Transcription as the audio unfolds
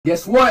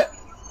Guess what?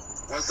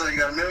 What's up? You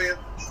got $1 million?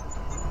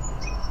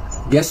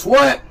 Guess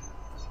what?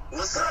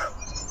 What's up?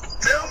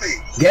 Tell me.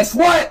 Guess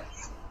what?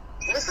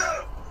 What's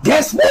up?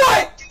 Guess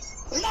what?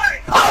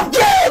 What? I'm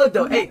dead! Look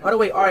though, hey, hold on,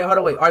 wait,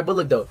 alright, but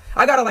look though,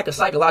 I got like a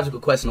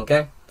psychological question,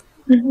 okay?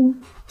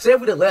 Say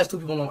if we the last 2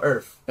 people on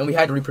Earth and we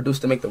had to reproduce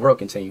to make the world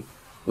continue,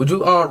 would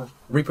you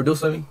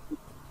reproduce with me?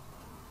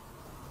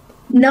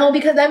 No,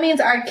 because that means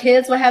our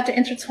kids will have to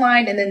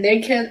intertwine and then their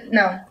kids,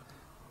 no.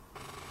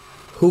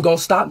 Who gonna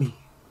stop me?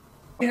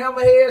 Have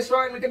my head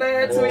straight, look at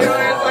that. To your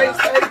ass, like,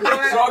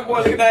 Shark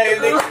boy, look at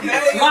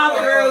that. Mama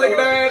girl, look at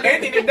that.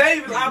 Anthony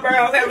Davis,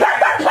 eyebrows have.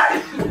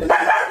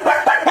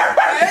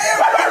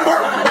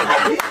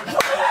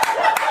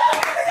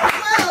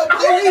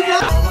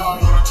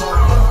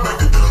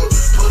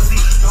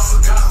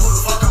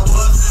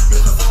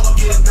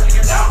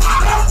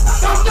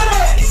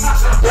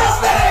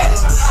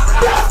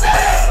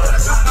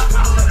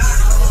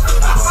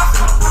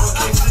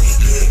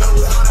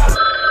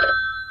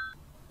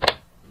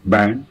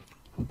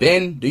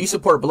 Ben, do you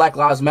support Black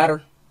Lives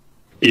Matter?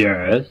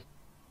 Yes.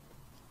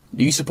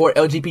 Do you support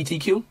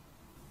LGBTQ?